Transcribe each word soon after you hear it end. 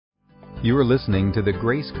You are listening to the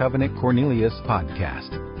Grace Covenant Cornelius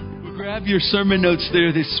podcast. Well, grab your sermon notes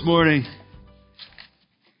there this morning.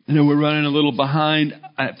 I know we're running a little behind.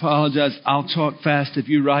 I apologize. I'll talk fast if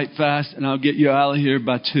you write fast, and I'll get you out of here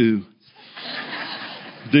by 2.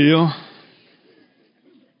 Deal?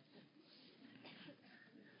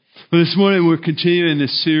 Well, this morning we're continuing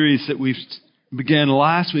this series that we began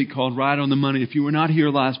last week called Right on the Money. If you were not here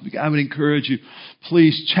last week, I would encourage you,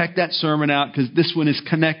 please check that sermon out because this one is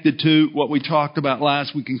connected to what we talked about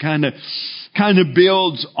last week and kind of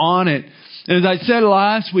builds on it. And as I said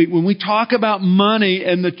last week, when we talk about money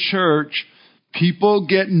in the church, people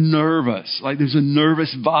get nervous. Like there's a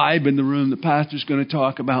nervous vibe in the room. The pastor's going to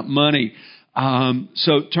talk about money.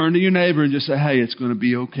 So turn to your neighbor and just say, hey, it's going to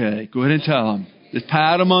be okay. Go ahead and tell them. Just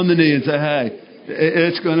pat them on the knee and say, hey,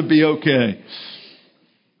 it's going to be okay.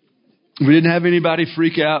 We didn't have anybody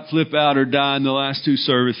freak out, flip out, or die in the last 2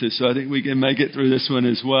 services, so I think we can make it through this one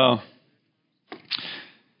as well.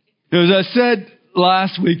 As I said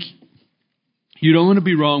last week, you don't want to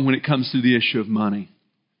be wrong when it comes to the issue of money.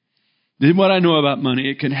 This is what I know about money.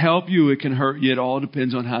 It can help you, it can hurt you. It all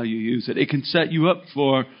depends on how you use it. It can set you up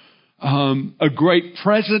for a great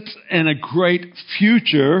present and a great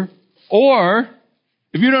future, or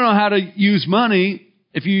if you don't know how to use money,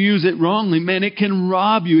 if you use it wrongly, man, it can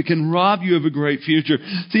rob you. It can rob you of a great future.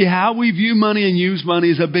 See, how we view money and use money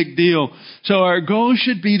is a big deal. So our goal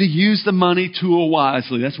should be to use the money tool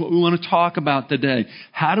wisely. That's what we want to talk about today.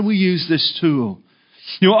 How do we use this tool?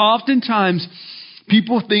 Oftentimes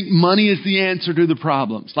people think money is the answer to the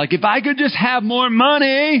problems. Like if I could just have more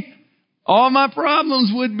money, all my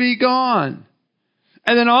problems would be gone.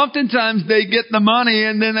 And then oftentimes they get the money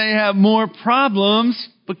and then they have more problems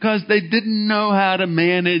because they didn't know how to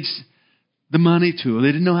manage the money tool. They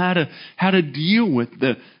didn't know how to deal with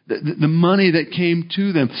the money that came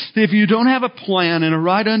to them. If you don't have a plan and a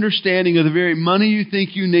right understanding of the very money you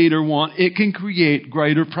think you need or want, it can create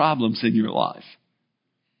greater problems in your life.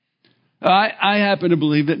 I happen to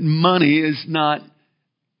believe that money is not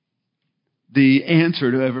the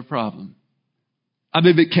answer to every problem. I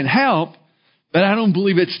mean, it can help, but I don't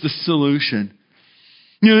believe it's the solution.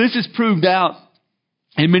 This is proved out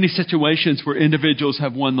in many situations where individuals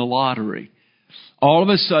have won the lottery. All of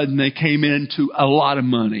a sudden, they came into a lot of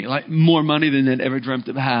money, like more money than they'd ever dreamt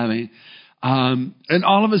of having. And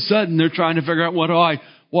all of a sudden, they're trying to figure out, what do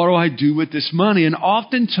I do with this money? And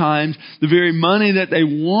oftentimes, the very money that they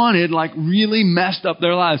wanted, really messed up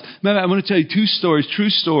their lives. I want to tell you 2 stories, true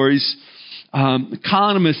stories. There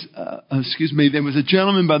was a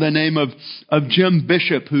gentleman by the name of Jim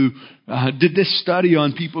Bishop who did this study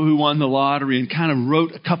on people who won the lottery and kind of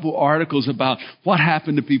wrote a couple articles about what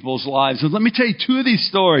happened to people's lives. And let me tell you 2 of these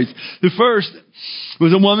stories. The first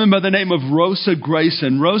was a woman by the name of Rosa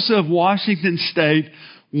Grayson. Rosa of Washington State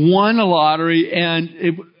won the lottery, and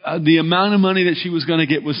the amount of money that she was going to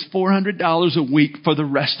get was $400 a week for the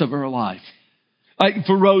rest of her life. Like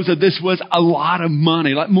for Rosa, this was a lot of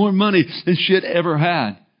money, like more money than she had ever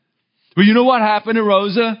had. But you know what happened to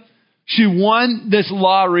Rosa? She won this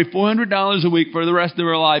lottery, $400 a week for the rest of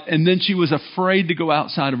her life, and then she was afraid to go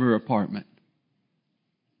outside of her apartment.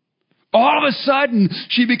 All of a sudden,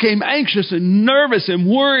 she became anxious and nervous and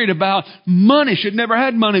worried about money. She'd never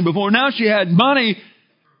had money before. Now she had money,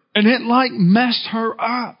 and it messed her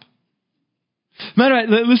up. Matter of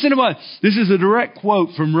fact, listen to what, this is a direct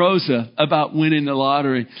quote from Rosa about winning the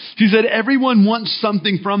lottery. She said, everyone wants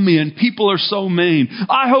something from me and people are so mean.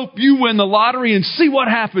 I hope you win the lottery and see what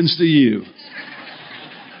happens to you.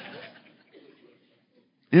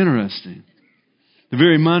 Interesting. The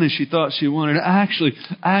very money she thought she wanted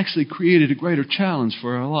actually created a greater challenge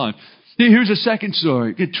for her life. Here's a second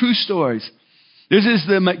story. True stories. This is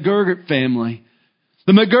the McGurgert family.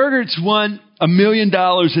 The McGurgerts won $1 million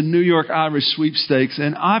in New York Irish sweepstakes,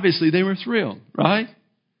 and obviously they were thrilled, right?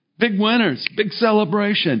 Big winners, big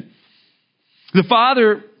celebration. The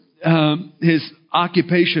father, his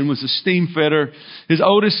occupation was a steam fitter. His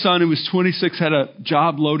oldest son, who was 26, had a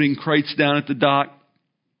job loading crates down at the dock.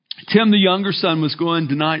 Tim, the younger son, was going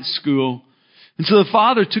to night school. And so the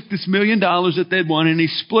father took this $1 million that they'd won and he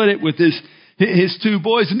split it with his 2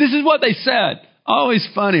 boys. And this is what they said. Always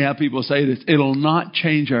funny how people say this. It'll not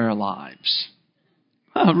change our lives.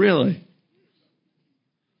 Oh, really?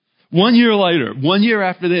 1 year later, 1 year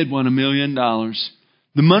after they had won $1 million,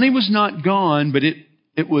 the money was not gone, but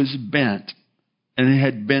it was bent. And it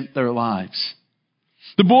had bent their lives.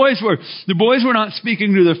 The boys were not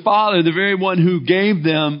speaking to their father, the very one who gave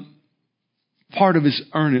them part of his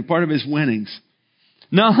earning, part of his winnings.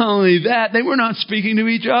 Not only that, they were not speaking to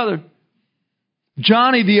each other.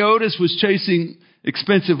 Johnny, the oldest, was chasing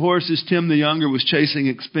expensive horses. Tim the younger was chasing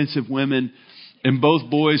expensive women. And both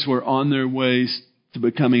boys were on their ways to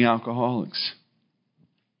becoming alcoholics.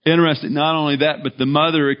 Interesting. Not only that, but the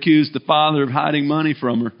mother accused the father of hiding money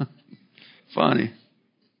from her. Funny.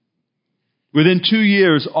 Within 2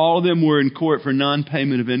 years, all of them were in court for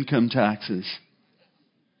non-payment of income taxes.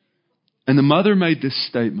 And the mother made this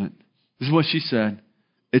statement. This is what she said.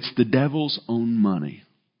 It's the devil's own money.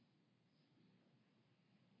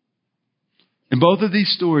 In both of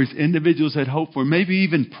these stories, individuals had hoped for, maybe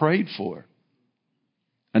even prayed for.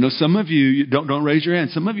 I know some of you don't raise your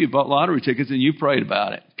hand. Some of you bought lottery tickets and you prayed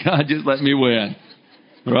about it. God, just let me win.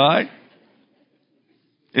 Right?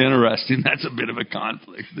 Interesting. That's a bit of a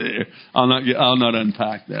conflict there. I'll not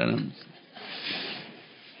unpack that.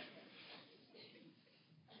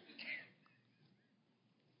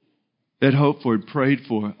 They'd hoped for, prayed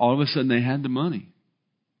for. All of a sudden they had the money.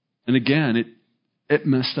 And again, it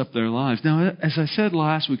messed up their lives. Now, as I said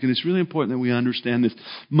last week, and it's really important that we understand this,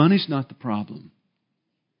 money's not the problem.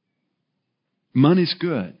 Money's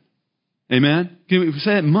good. Amen? Can we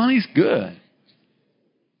say it? Money's good.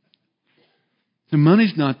 The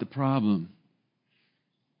money's not the problem.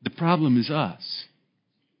 The problem is us.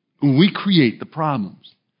 We create the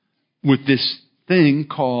problems with this thing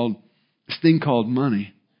called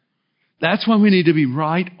money. That's why we need to be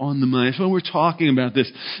right on the money. That's why we're talking about this.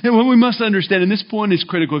 And what we must understand, and this point is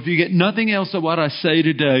critical, if you get nothing else of what I say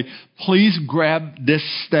today, please grab this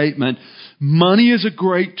statement. Money is a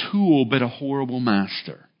great tool, but a horrible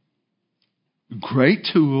master. Great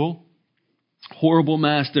tool, horrible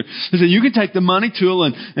master. Listen, you can take the money tool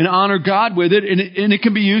and honor God with it, and it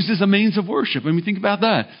can be used as a means of worship. I mean, think about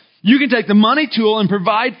that. You can take the money tool and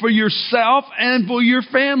provide for yourself and for your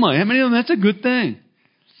family. I mean, that's a good thing.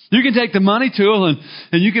 You can take the money tool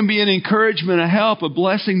and you can be an encouragement, a help, a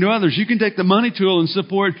blessing to others. You can take the money tool and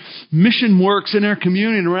support mission works in our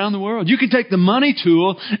community and around the world. You can take the money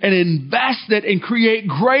tool and invest it and create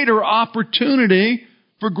greater opportunity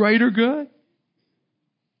for greater good.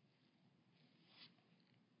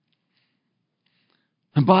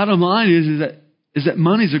 The bottom line is that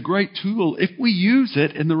money is a great tool if we use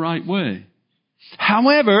it in the right way.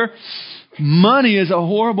 However, money is a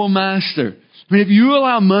horrible master. I mean, if you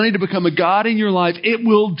allow money to become a god in your life, it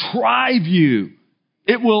will drive you.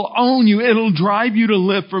 It will own you. It'll drive you to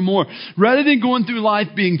live for more. Rather than going through life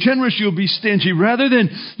being generous, you'll be stingy. Rather than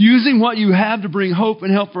using what you have to bring hope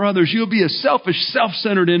and help for others, you'll be a selfish,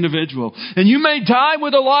 self-centered individual. And you may die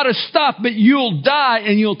with a lot of stuff, but you'll die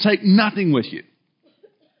and you'll take nothing with you.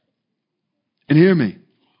 And hear me.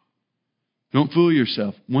 Don't fool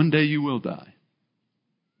yourself. One day you will die.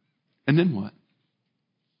 And then what?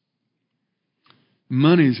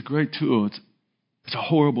 Money is a great tool. It's a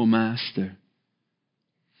horrible master.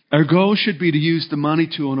 Our goal should be to use the money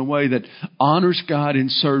tool in a way that honors God and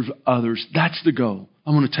serves others. That's the goal.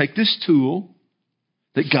 I want to take this tool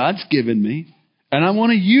that God's given me, and I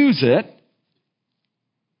want to use it.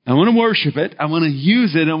 I want to worship it. I want to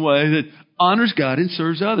use it in a way that honors God and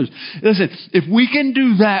serves others. Listen, if we can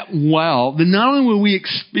do that well, then not only will we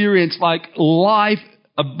experience like life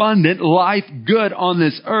abundant, life good on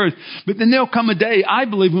this earth, but then there'll come a day, I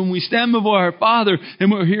believe, when we stand before our Father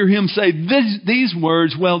and we'll hear Him say these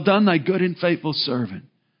words, "Well done, thy good and faithful servant.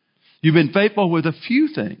 You've been faithful with a few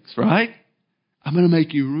things, right? I'm going to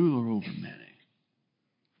make you ruler over many."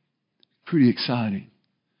 Pretty exciting.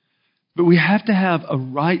 But we have to have a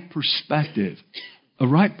right perspective. A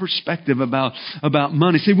right perspective about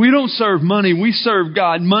money. See, we don't serve money, we serve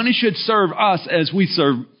God. Money should serve us as we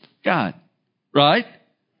serve God. Right?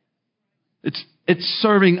 It's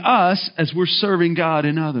serving us as we're serving God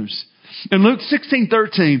and others. In Luke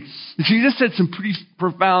 16:13, Jesus said some pretty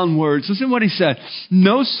profound words. Listen to what He said.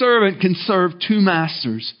 No servant can serve two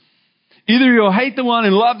masters. Either he'll hate the one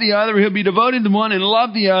and love the other, or he'll be devoted to one and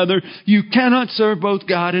love the other. You cannot serve both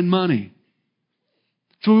God and money.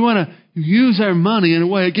 So we want to use our money in a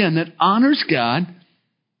way, again, that honors God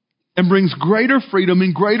and brings greater freedom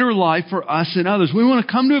and greater life for us and others. We want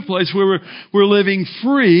to come to a place where we're living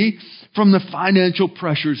free from the financial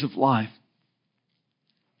pressures of life.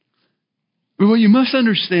 But what you must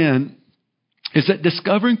understand is that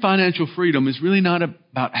discovering financial freedom is really not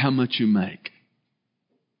about how much you make.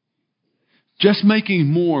 Just making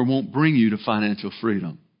more won't bring you to financial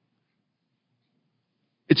freedom.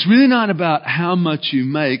 It's really not about how much you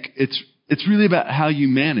make. It's really about how you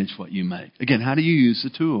manage what you make. Again, how do you use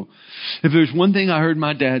the tool? If there's one thing I heard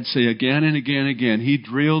my dad say again and again and again, he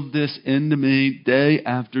drilled this into me day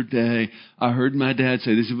after day. I heard my dad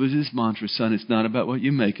say, this was his mantra, son, it's not about what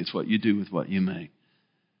you make, it's what you do with what you make.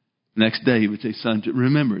 Next day he would say, son,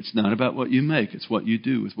 remember, it's not about what you make, it's what you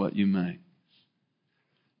do with what you make.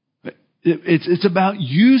 It's about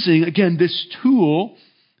using, again, this tool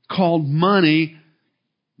called money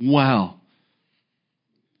well.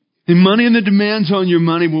 And money and the demands on your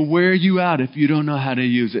money will wear you out if you don't know how to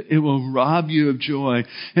use it. It will rob you of joy.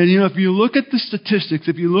 And if you look at the statistics,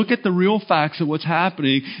 if you look at the real facts of what's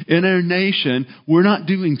happening in our nation, we're not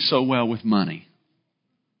doing so well with money.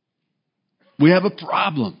 We have a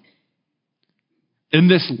problem. In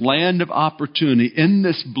this land of opportunity, in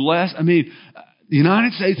this the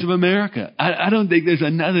United States of America. I don't think there's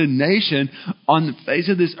another nation on the face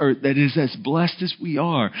of this earth that is as blessed as we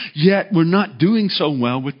are. Yet we're not doing so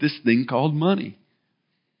well with this thing called money.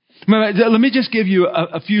 Let me just give you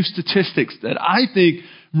a few statistics that I think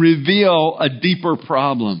reveal a deeper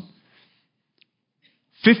problem.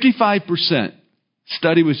 55%,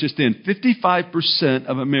 study was just in, 55%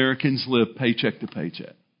 of Americans live paycheck to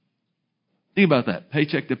paycheck. Think about that,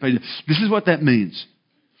 paycheck to paycheck. This is what that means.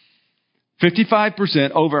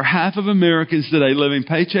 55%, over half of Americans today living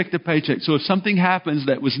paycheck to paycheck. So if something happens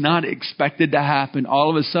that was not expected to happen, all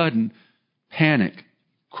of a sudden, panic,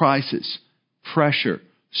 crisis, pressure,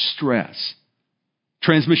 stress.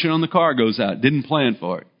 Transmission on the car goes out. Didn't plan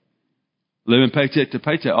for it. Living paycheck to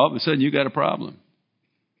paycheck, all of a sudden you got a problem.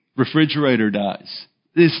 Refrigerator dies.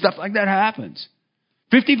 Stuff like that happens.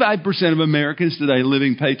 55% of Americans today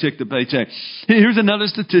living paycheck to paycheck. Here's another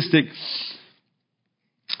statistic.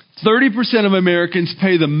 30% of Americans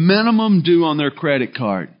pay the minimum due on their credit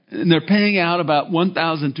card. And they're paying out about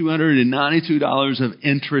 $1,292 of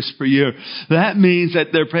interest per year. That means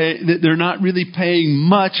that they're not really paying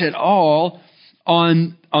much at all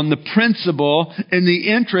on the principal, and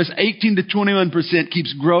the interest, 18 to 21%,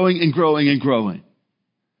 keeps growing and growing and growing.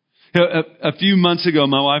 A few months ago,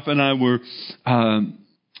 my wife and I were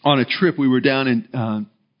on a trip. We were down in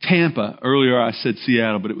Tampa. Earlier I said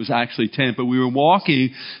Seattle, but it was actually Tampa. We were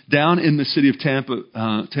walking down in the city of Tampa,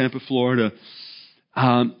 Florida.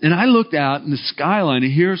 And I looked out in the skyline,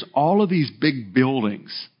 and here's all of these big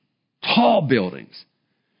buildings, tall buildings.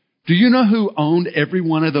 Do you know who owned every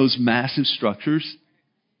one of those massive structures?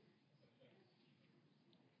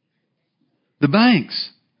 The banks.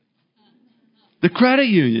 The credit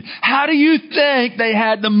union. How do you think they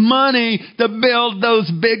had the money to build those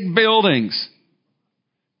big buildings?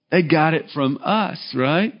 They got it from us,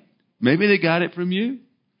 right? Maybe they got it from you.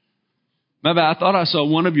 Maybe I thought I saw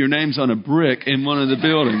one of your names on a brick in one of the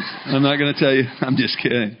buildings. I'm not going to tell you. I'm just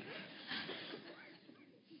kidding.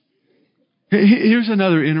 Here's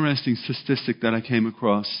another interesting statistic that I came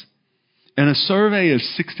across. In a survey of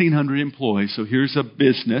 1,600 employees, so here's a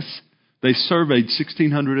business. They surveyed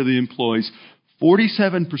 1,600 of the employees.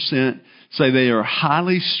 47% say they are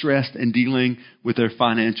highly stressed in dealing with their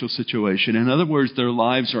financial situation. In other words, their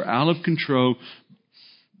lives are out of control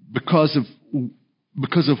because of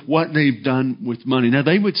what they've done with money. Now,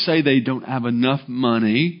 they would say they don't have enough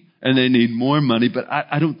money and they need more money, but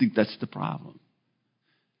I don't think that's the problem.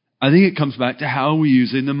 I think it comes back to how are we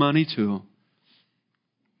using the money tool.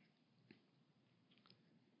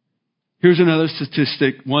 Here's another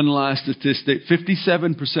statistic, one last statistic.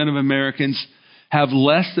 57% of Americans have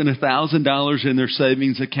less than $1,000 in their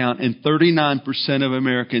savings account, and 39% of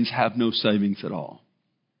Americans have no savings at all.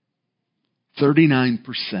 39%.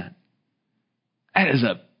 That is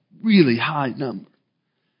a really high number.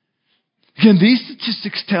 Again, these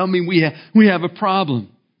statistics tell me we have a problem.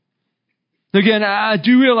 Again, I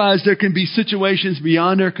do realize there can be situations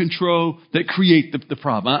beyond our control that create the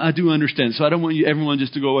problem. I do understand. So I don't want everyone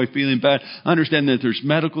just to go away feeling bad. I understand that there's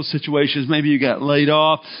medical situations. Maybe you got laid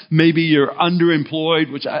off. Maybe you're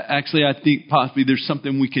underemployed, which I think possibly there's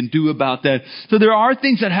something we can do about that. So there are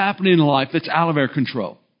things that happen in life that's out of our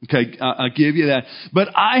control. Okay, I'll give you that. But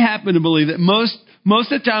I happen to believe that most of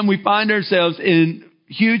the time we find ourselves in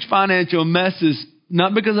huge financial messes,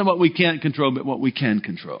 not because of what we can't control, but what we can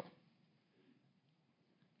control.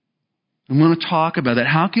 I want to talk about that.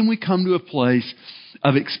 How can we come to a place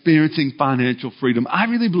of experiencing financial freedom? I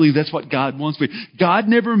really believe that's what God wants for you. God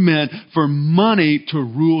never meant for money to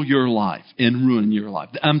rule your life and ruin your life.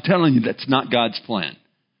 I'm telling you, that's not God's plan.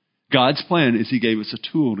 God's plan is He gave us a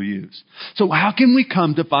tool to use. So how can we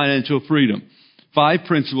come to financial freedom? 5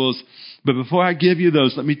 principles. But before I give you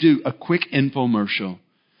those, let me do a quick infomercial.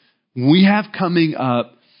 We have coming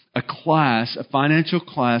up a financial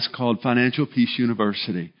class called Financial Peace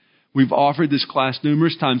University. We've offered this class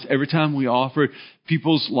numerous times. Every time we offer it,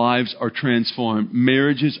 people's lives are transformed.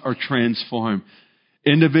 Marriages are transformed.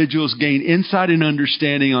 Individuals gain insight and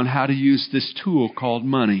understanding on how to use this tool called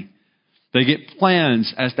money. They get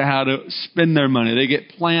plans as to how to spend their money. They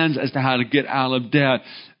get plans as to how to get out of debt.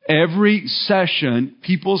 Every session,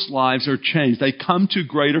 people's lives are changed. They come to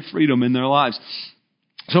greater freedom in their lives.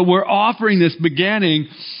 So we're offering this beginning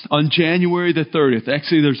on January the 30th.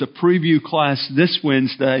 Actually, there's a preview class this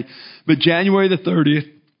Wednesday, but January the 30th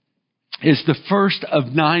is the first of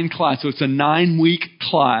 9 classes. So it's a 9-week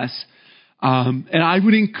class. And I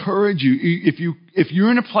would encourage you, if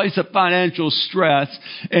you're in a place of financial stress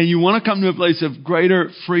and you want to come to a place of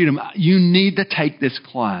greater freedom, you need to take this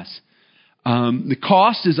class. The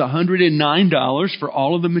cost is $109 for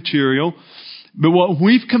all of the material. But what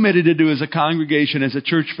we've committed to do as a congregation, as a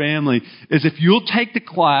church family, is if you'll take the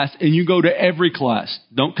class and you go to every class,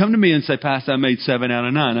 don't come to me and say, Pastor, I made 7 out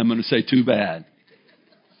of 9. I'm going to say, too bad.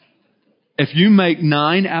 If you make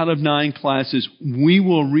 9 out of 9 classes, we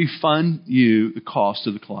will refund you the cost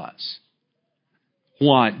of the class.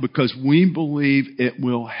 Why? Because we believe it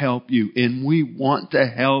will help you, and we want to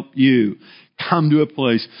help you come to a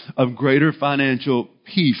place of greater financial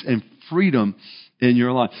peace and freedom in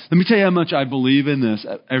your life. Let me tell you how much I believe in this.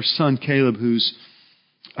 Our son Caleb, who's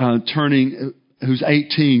 18,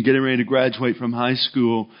 getting ready to graduate from high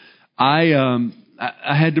school, I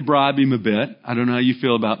had to bribe him a bit. I don't know how you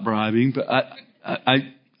feel about bribing, but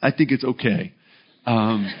I think it's okay.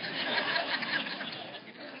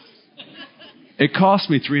 It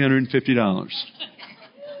cost me $350.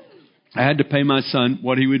 I had to pay my son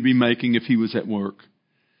what he would be making if he was at work,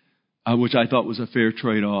 which I thought was a fair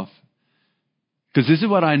trade-off. Because this is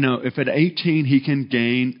what I know. If at 18 he can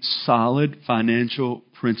gain solid financial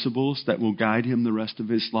principles that will guide him the rest of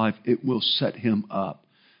his life, it will set him up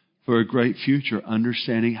for a great future,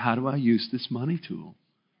 understanding how do I use this money tool.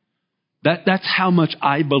 That's how much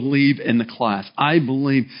I believe in the class. I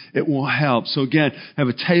believe it will help. So again, I have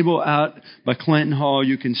a table out by Clinton Hall.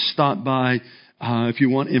 You can stop by if you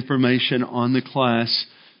want information on the class.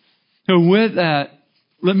 So with that,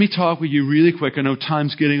 let me talk with you really quick. I know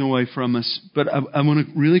time's getting away from us, but I want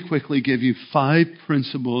to really quickly give you 5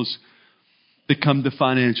 principles that come to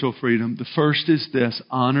financial freedom. The first is this: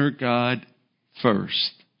 honor God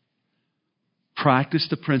first. Practice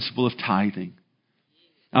the principle of tithing.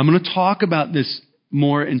 I'm going to talk about this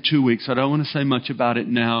more in 2 weeks. I don't want to say much about it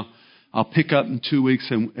now. I'll pick up in 2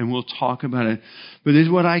 weeks and we'll talk about it. But this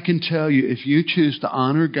is what I can tell you. If you choose to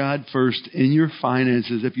honor God first in your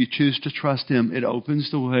finances, if you choose to trust Him, it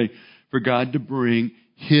opens the way for God to bring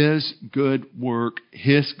His good work,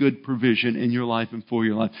 His good provision in your life and for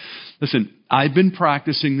your life. Listen, I've been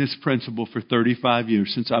practicing this principle for 35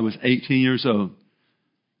 years, since I was 18 years old.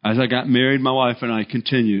 As I got married, my wife and I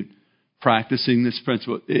continued practicing this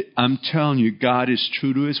principle. I'm telling you, God is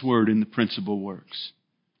true to His word and the principle works.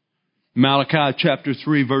 Malachi chapter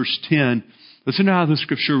 3, verse 10. Listen to how the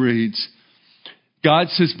scripture reads. God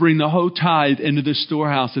says, bring the whole tithe into the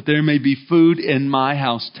storehouse, that there may be food in my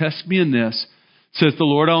house. Test me in this, says the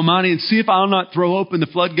Lord Almighty, and see if I'll not throw open the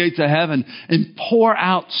floodgates of heaven and pour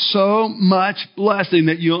out so much blessing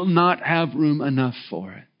that you'll not have room enough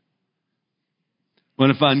for it.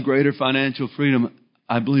 Want to find greater financial freedom?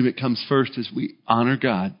 I believe it comes first as we honor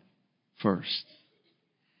God first.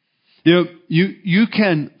 You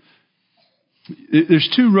can... There's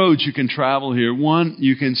 2 roads you can travel here. One,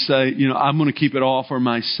 you can say, I'm going to keep it all for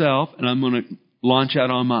myself and I'm going to launch out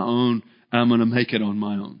on my own and I'm going to make it on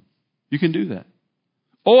my own. You can do that.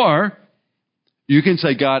 Or you can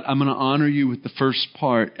say, God, I'm going to honor you with the first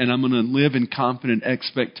part and I'm going to live in confident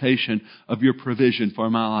expectation of your provision for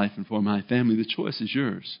my life and for my family. The choice is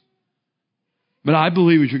yours. But I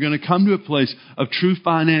believe if you're going to come to a place of true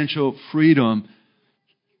financial freedom,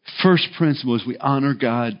 first principle is we honor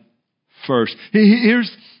God first.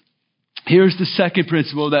 Here's the second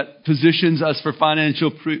principle that positions us for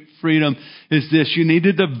financial freedom is this. You need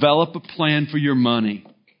to develop a plan for your money.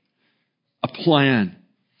 A plan.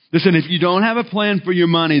 Listen, if you don't have a plan for your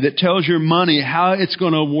money that tells your money how it's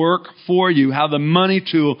going to work for you, how the money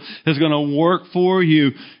tool is going to work for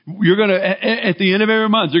you, you're going to, at the end of every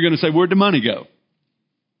month, you're going to say, where'd the money go?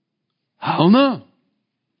 I don't know.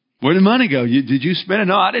 Where'd the money go? Did you spend it?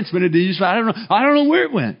 No, I didn't spend it. Did you spend it? I don't know. I don't know where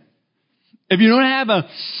it went. If you don't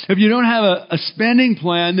have a spending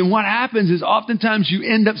plan, then what happens is oftentimes you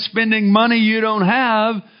end up spending money you don't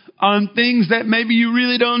have on things that maybe you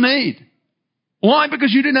really don't need. Why?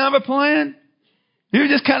 Because you didn't have a plan. You're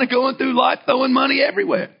just kind of going through life throwing money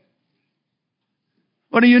everywhere.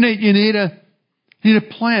 What do you need? You need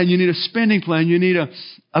a plan. You need a spending plan. You need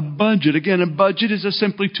a budget. Again, a budget is a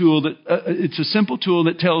simple tool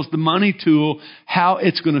that tells the money tool how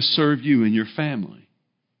it's going to serve you and your family.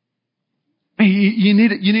 You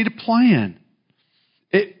need a plan.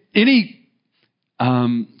 Any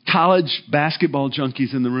college basketball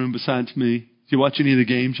junkies in the room besides me? Did you watch any of the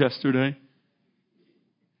games yesterday?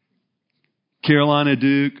 Carolina,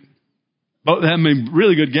 Duke. Both of them made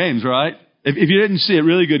really good games, right? If you didn't see it,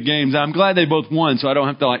 really good games. I'm glad they both won, so I don't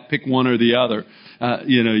have to pick one or the other.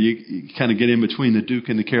 You kind of get in between the Duke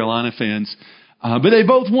and the Carolina fans. But they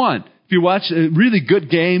both won. If you watch really good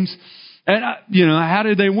games, and how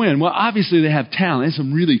did they win? Well, obviously they have talent. They have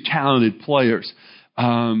some really talented players.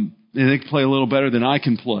 And they can play a little better than I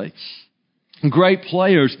can play. Great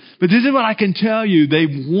players. But this is what I can tell you. They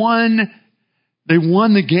won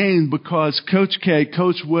the game because Coach K,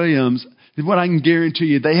 Coach Williams, is what I can guarantee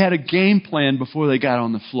you. They had a game plan before they got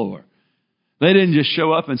on the floor. They didn't just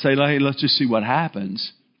show up and say, hey, let's just see what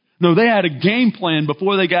happens. No, they had a game plan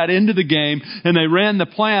before they got into the game, and they ran the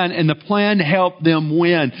plan, and the plan helped them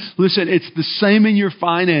win. Listen, it's the same in your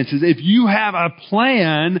finances. If you have a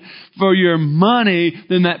plan for your money,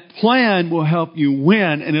 then that plan will help you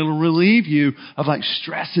win, and it'll relieve you of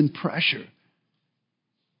stress and pressure.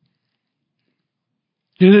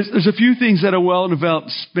 There's a few things that a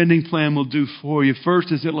well-developed spending plan will do for you.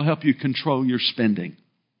 First is it'll help you control your spending.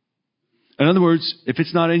 In other words, if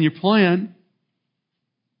it's not in your plan,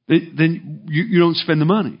 then you don't spend the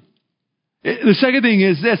money. The second thing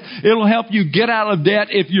is this. It'll help you get out of debt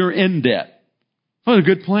if you're in debt. What a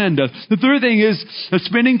good plan does. The third thing is a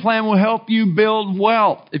spending plan will help you build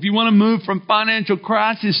wealth. If you want to move from financial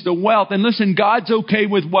crisis to wealth, and listen, God's okay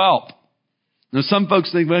with wealth. Now, some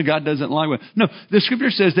folks think, well, God doesn't like wealth. No, the Scripture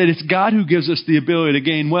says that it's God who gives us the ability to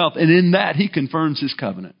gain wealth, and in that He confirms His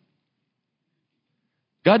covenant.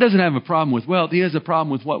 God doesn't have a problem with wealth. He has a problem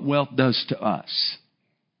with what wealth does to us.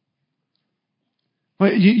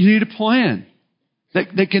 Well, you need a plan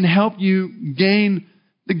that can help you gain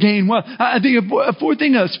wealth. I think a fourth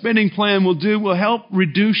thing a spending plan will help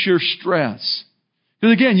reduce your stress.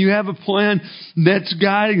 Because again, you have a plan that's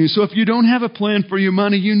guiding you. So if you don't have a plan for your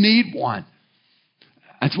money, you need one.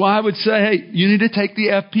 That's why I would say, hey, you need to take the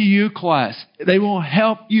FPU class. They will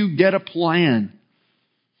help you get a plan.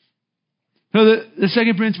 So the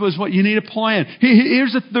second principle is what you need a plan.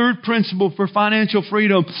 Here's the third principle for financial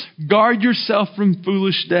freedom. Guard yourself from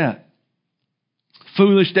foolish debt.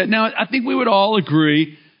 Foolish debt. Now, I think we would all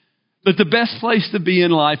agree that the best place to be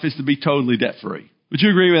in life is to be totally debt-free. Would you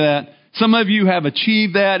agree with that? Some of you have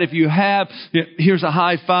achieved that. If you have, here's a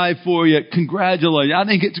high five for you. Congratulations. I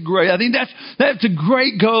think it's great. I think that's a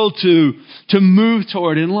great goal to move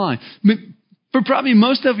toward in life. For probably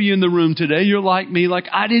most of you in the room today, you're like me,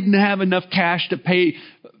 I didn't have enough cash to pay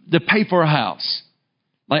for a house.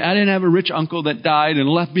 I didn't have a rich uncle that died and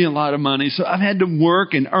left me a lot of money. So I've had to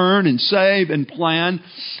work and earn and save and plan.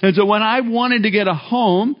 And so when I wanted to get a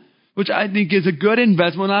home, which I think is a good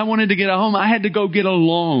investment, when I wanted to get a home, I had to go get a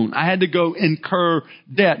loan. I had to go incur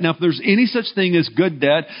debt. Now, if there's any such thing as good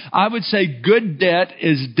debt, I would say good debt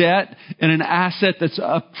is debt and an asset that's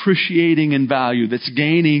appreciating in value, that's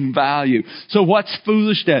gaining value. So what's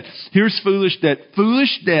foolish debt? Here's foolish debt.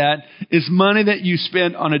 Foolish debt is money that you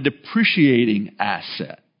spend on a depreciating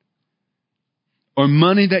asset, or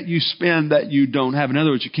money that you spend that you don't have. In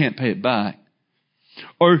other words, you can't pay it back.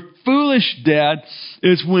 Or foolish debt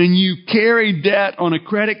is when you carry debt on a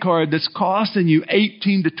credit card that's costing you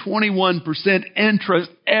 18 to 21% interest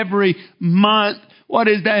every month. What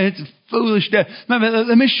is that? It's foolish debt.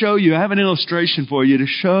 Let me show you. I have an illustration for you to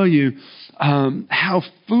show you how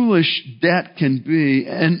foolish debt can be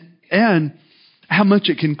and how much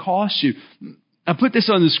it can cost you. I put this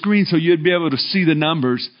on the screen so you'd be able to see the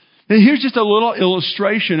numbers. And here's just a little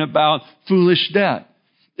illustration about foolish debt.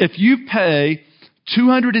 If you pay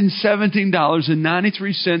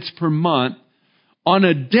 $217.93 per month on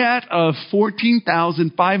a debt of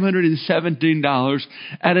 $14,517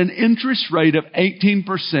 at an interest rate of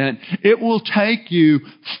 18%, it will take you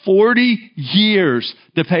 40 years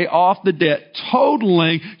to pay off the debt.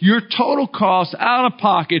 Totaling, your total cost out of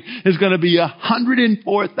pocket is going to be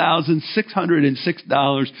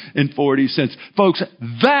 $104,606.40. Folks,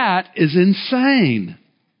 that is insane.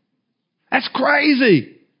 That's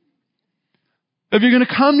crazy. If you're going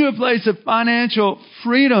to come to a place of financial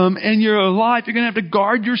freedom in your life, you're going to have to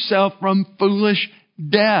guard yourself from foolish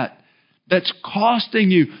debt that's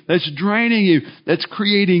costing you, that's draining you, that's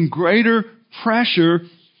creating greater pressure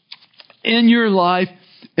in your life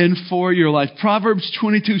and for your life. Proverbs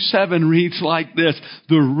 22:7 reads like this: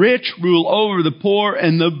 the rich rule over the poor,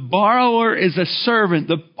 and the borrower is a servant.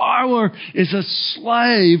 The borrower is a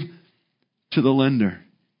slave to the lender.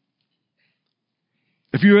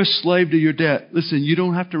 If you're a slave to your debt, listen, you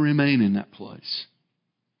don't have to remain in that place.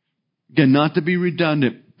 Again, not to be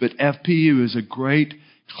redundant, but FPU is a great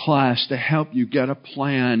class to help you get a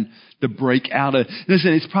plan to break out of.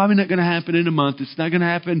 Listen, it's probably not going to happen in a month. It's not going to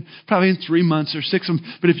happen probably in 3 months or 6 months.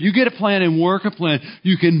 But if you get a plan and work a plan,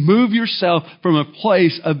 you can move yourself from a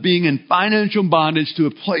place of being in financial bondage to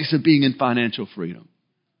a place of being in financial freedom.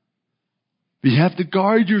 But you have to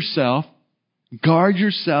guard yourself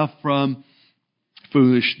from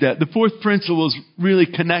foolish debt. The fourth principle is really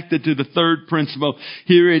connected to the third principle.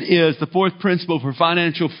 Here it is. The fourth principle for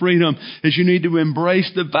financial freedom is you need to embrace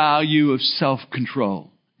the value of self-control.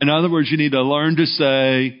 In other words, you need to learn to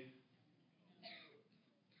say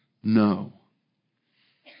no.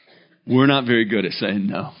 We're not very good at saying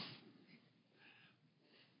no.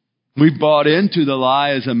 We bought into the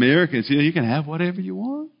lie as Americans. You can have whatever you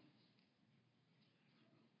want.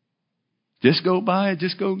 Just go buy it.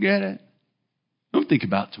 Just go get it. Don't think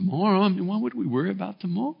about tomorrow. I mean, why would we worry about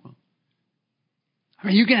tomorrow? I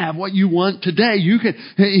mean, you can have what you want today. You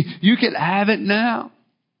can have it now.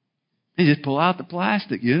 And just pull out the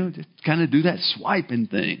plastic, just kind of do that swiping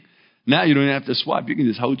thing. Now you don't even have to swipe. You can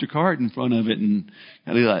just hold your card in front of it and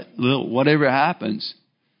kind of like little whatever happens.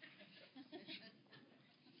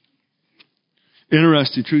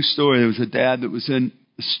 Interesting, true story. There was a dad that was in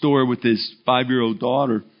the store with his 5-year-old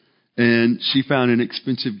daughter. And she found an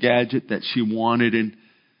expensive gadget that she wanted. And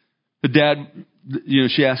the dad,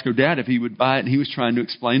 she asked her dad if he would buy it. And he was trying to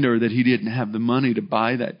explain to her that he didn't have the money to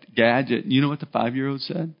buy that gadget. And you know what the 5-year-old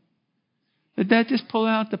said? The dad, just pull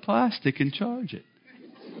out the plastic and charge it.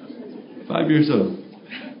 5 years old.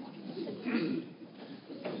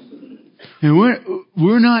 And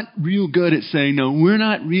we're not real good at saying no. We're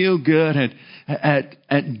not real good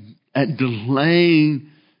at delaying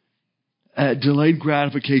delayed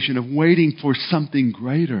gratification, of waiting for something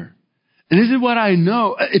greater. And this is what I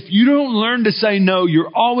know. If you don't learn to say no, you're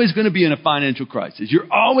always going to be in a financial crisis.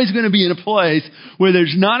 You're always going to be in a place where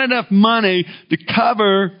there's not enough money to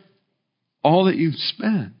cover all that you've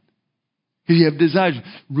spent. Because you have desires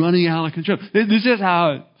running out of control. This is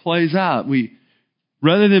how it plays out.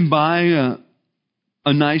 Rather than buying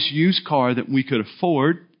a nice used car that we could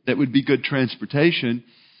afford, that would be good transportation,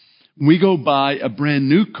 we go buy a brand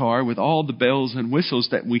new car with all the bells and whistles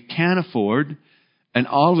that we can't afford. And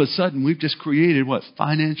all of a sudden, we've just created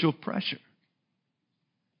financial pressure.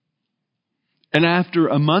 And after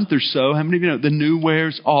a month or so, how many of you know the new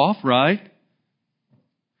wears off, right?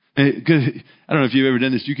 I don't know if you've ever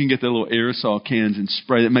done this. You can get the little aerosol cans and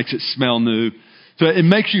spray that makes it smell new. So it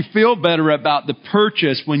makes you feel better about the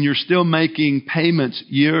purchase when you're still making payments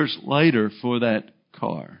years later for that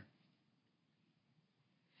car.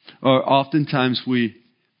 Or oftentimes we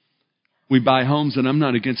buy homes, and I'm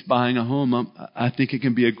not against buying a home. I think it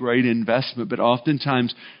can be a great investment. But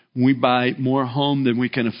oftentimes we buy more home than we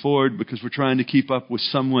can afford because we're trying to keep up with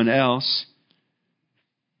someone else.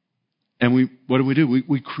 And what do?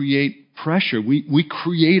 We create pressure. We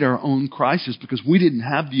create our own crisis because we didn't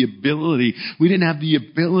have the ability. We didn't have the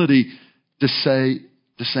ability to say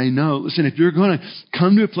no. Listen, if you're going to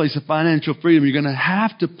come to a place of financial freedom, you're going to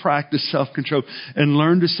have to practice self-control and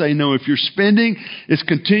learn to say no. If your spending is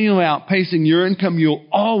continually outpacing your income, you'll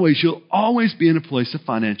always be in a place of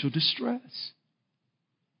financial distress.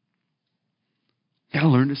 You got to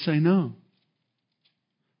learn to say no.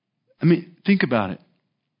 I mean, think about it.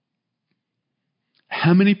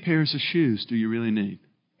 How many pairs of shoes do you really need?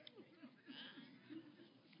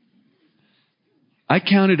 I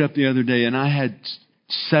counted up the other day and I had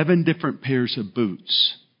 7 different pairs of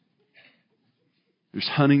boots. There's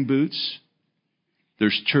hunting boots.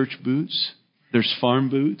 There's church boots. There's farm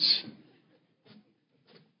boots.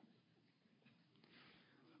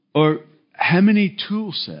 Or how many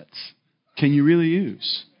tool sets can you really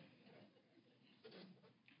use?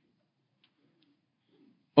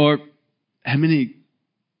 Or how many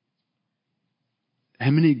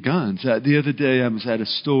guns? The other day I was at a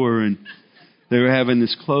store and they were having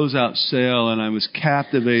this closeout sale, and I was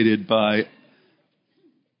captivated by,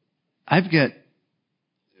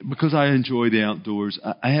 because I enjoy the outdoors,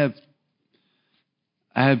 I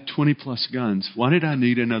have 20 plus guns. Why did I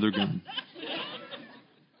need another gun?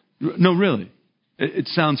 No, really. It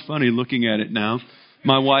sounds funny looking at it now.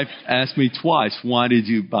 My wife asked me twice, why did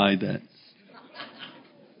you buy that?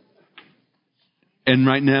 And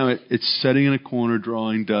right now it's sitting in a corner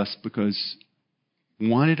drawing dust because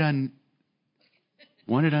why did I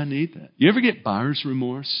need that? You ever get buyer's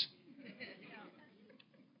remorse?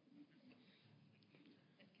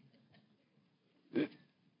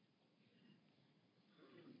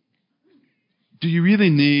 Do you really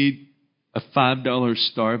need a $5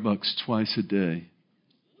 Starbucks twice a day?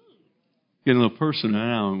 Getting a little personal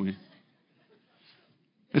now, aren't we?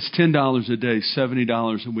 That's $10 a day,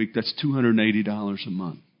 $70 a week. That's $280 a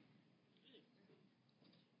month.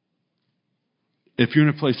 If you're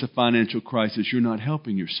in a place of financial crisis, you're not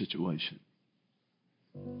helping your situation.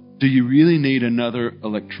 Do you really need another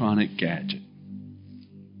electronic gadget?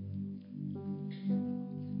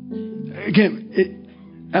 Again,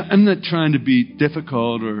 I'm not trying to be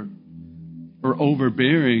difficult or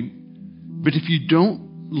overbearing, but if you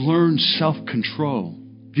don't learn self-control,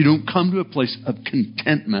 if you don't come to a place of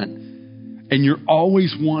contentment, and you're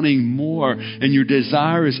always wanting more, and your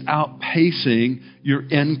desire is outpacing your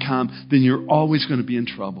income, then you're always going to be in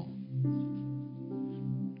trouble.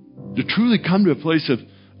 To truly come to a place of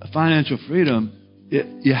financial freedom,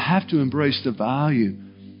 you have to embrace the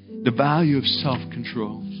value of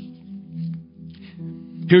self-control.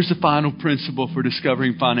 Here's the final principle for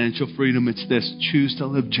discovering financial freedom. It's this: choose to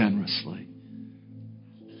live generously.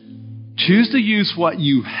 Choose to use what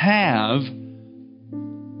you have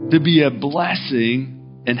to be a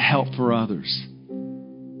blessing and help for others.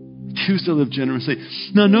 Choose to live generously.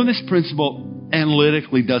 Now, know this principle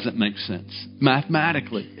analytically doesn't make sense.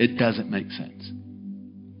 Mathematically, it doesn't make sense.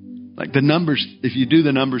 Like the numbers, if you do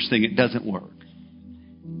the numbers thing, it doesn't work.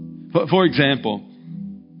 For example,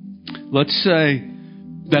 let's say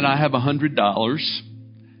that I have $100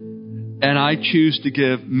 and I choose to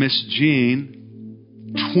give Miss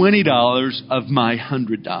Jean $20 of my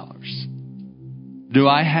 $100. Do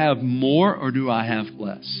I have more or do I have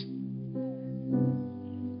less?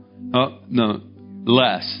 Oh, no,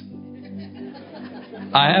 less.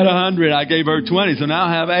 I had 100, I gave her 20, so now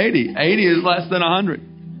I have 80. 80 is less than 100.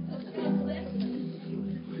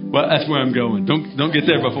 Well, that's where I'm going. Don't get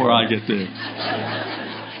there before I get there.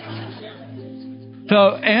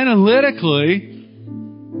 So analytically,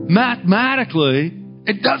 mathematically,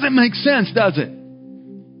 it doesn't make sense, does it?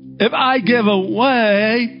 If I give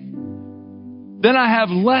away, then I have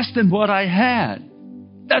less than what I had.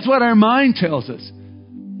 That's what our mind tells us.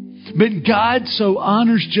 But God so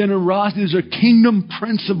honors generosity as a kingdom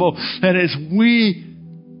principle that as we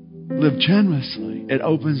live generously, it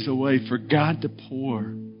opens the way for God to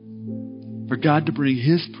pour, for God to bring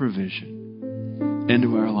His provision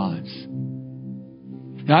into our lives.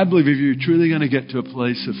 Now, I believe if you're truly going to get to a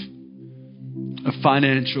place of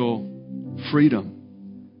financial freedom,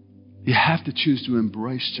 you have to choose to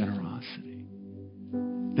embrace generosity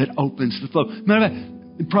that opens the flow. Matter of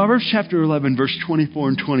fact, in Proverbs chapter 11, verse 24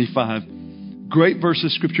 and 25, great verse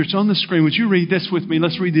of Scripture. It's on the screen. Would you read this with me?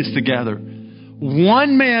 Let's read this together.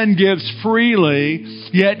 One man gives freely,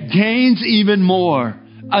 yet gains even more.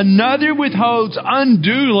 Another withholds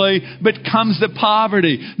unduly, but comes to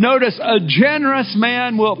poverty. Notice, a generous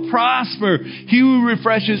man will prosper. He who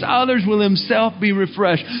refreshes others will himself be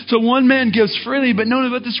refreshed. So one man gives freely, but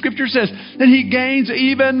notice what the Scripture says, that he gains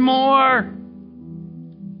even more.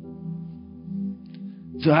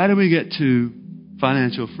 So how do we get to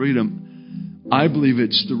financial freedom? I believe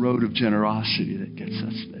it's the road of generosity that gets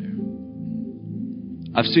us there.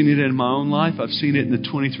 I've seen it in my own life. I've seen it in the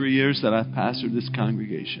 23 years that I've pastored this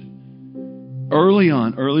congregation. Early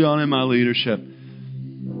on in my leadership,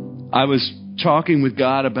 I was talking with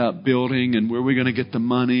God about building and where we're going to get the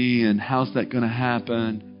money and how's that going to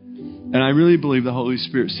happen. And I really believe the Holy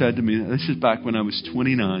Spirit said to me, this is back when I was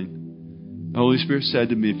 29, the Holy Spirit said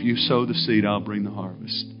to me, if you sow the seed, I'll bring the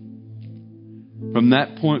harvest. From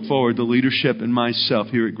that point forward, the leadership and myself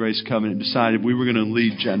here at Grace Covenant decided we were going to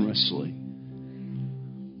lead generously.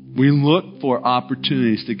 We look for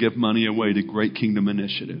opportunities to give money away to great kingdom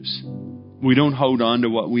initiatives. We don't hold on to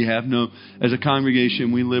what we have. No, as a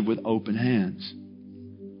congregation, we live with open hands.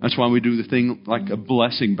 That's why we do the thing like a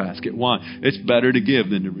blessing basket. Why? It's better to give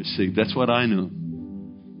than to receive. That's what I know.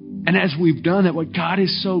 And as we've done that, what God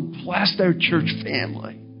has so blessed our church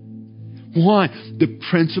family. Why? The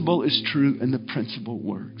principle is true and the principle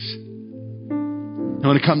works. And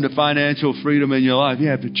when it comes to financial freedom in your life, you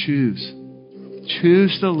have to choose.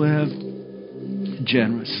 Choose to live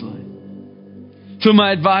generously. So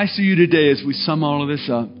my advice to you today as we sum all of this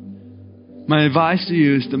up, my advice to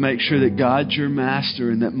you is to make sure that God's your master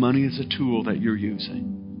and that money is a tool that you're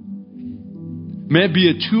using. May it be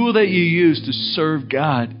a tool that you use to serve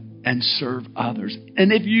God and serve others.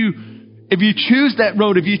 And if you choose that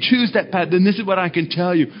road, if you choose that path, then this is what I can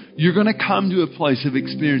tell you. You're going to come to a place of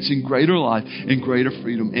experiencing greater life and greater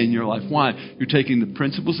freedom in your life. Why? You're taking the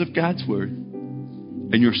principles of God's Word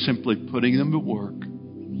and you're simply putting them to work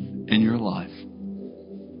in your life.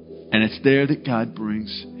 And it's there that God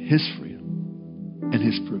brings His freedom and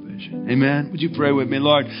His provision. Amen? Would you pray with me?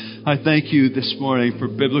 Lord, I thank you this morning for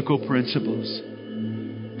biblical principles.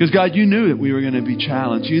 Because God, you knew that we were going to be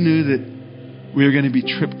challenged. You knew that we are going to be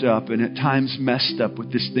tripped up and at times messed up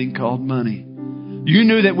with this thing called money. You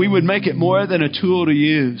knew that we would make it more than a tool to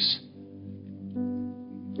use.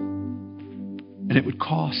 And it would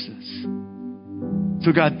cost us.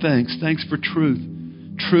 So God, thanks. Thanks for truth.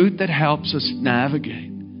 Truth that helps us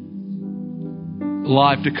navigate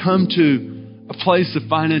life, to come to a place of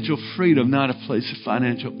financial freedom, not a place of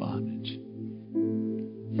financial bondage.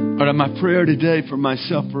 But my prayer today for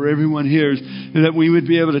myself, for everyone here, is that we would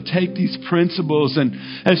be able to take these principles, and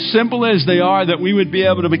as simple as they are, that we would be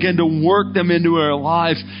able to begin to work them into our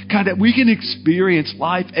lives. God, that we can experience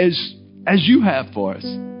life as you have for us.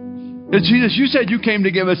 That Jesus, you said you came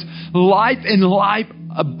to give us life and life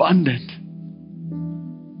abundant.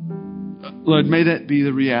 Lord, may that be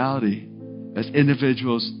the reality as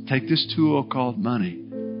individuals take this tool called money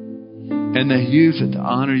and they use it to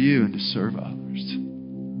honor you and to serve others.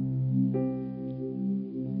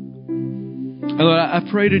 Lord, I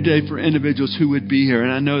pray today for individuals who would be here,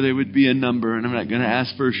 and I know there would be a number, and I'm not going to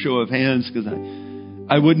ask for a show of hands because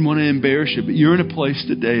I wouldn't want to embarrass you, but you're in a place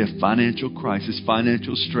today of financial crisis,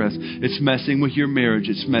 financial stress. It's messing with your marriage.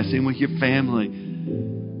 It's messing with your family.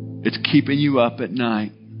 It's keeping you up at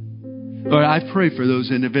night. Lord, I pray for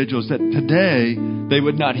those individuals that today they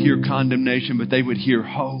would not hear condemnation, but they would hear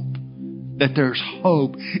hope. That there's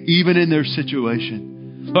hope even in their situation.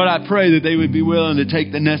 Lord, I pray that they would be willing to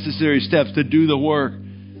take the necessary steps to do the work.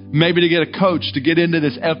 Maybe to get a coach to get into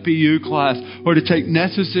this FPU class or to take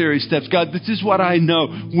necessary steps. God, this is what I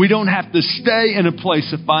know. We don't have to stay in a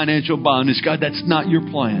place of financial bondage. God, that's not your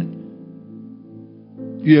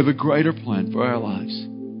plan. You have a greater plan for our lives.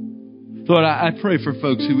 Lord, I pray for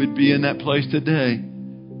folks who would be in that place today.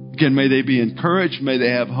 Again, may they be encouraged. May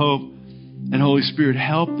they have hope. And Holy Spirit,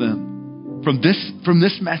 help them from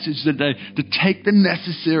this message today to take the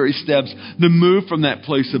necessary steps to move from that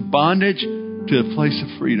place of bondage to a place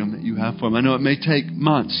of freedom that you have for them. I know it may take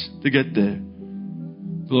months to get there.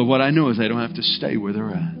 But Lord, what I know is they don't have to stay where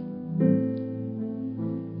they're at.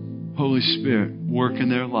 Holy Spirit, work in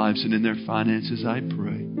their lives and in their finances, I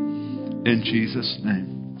pray. In Jesus'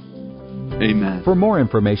 name. Amen. For more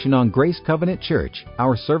information on Grace Covenant Church,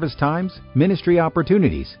 our service times, ministry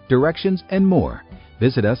opportunities, directions, and more,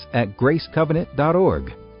 visit us at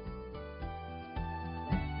gracecovenant.org.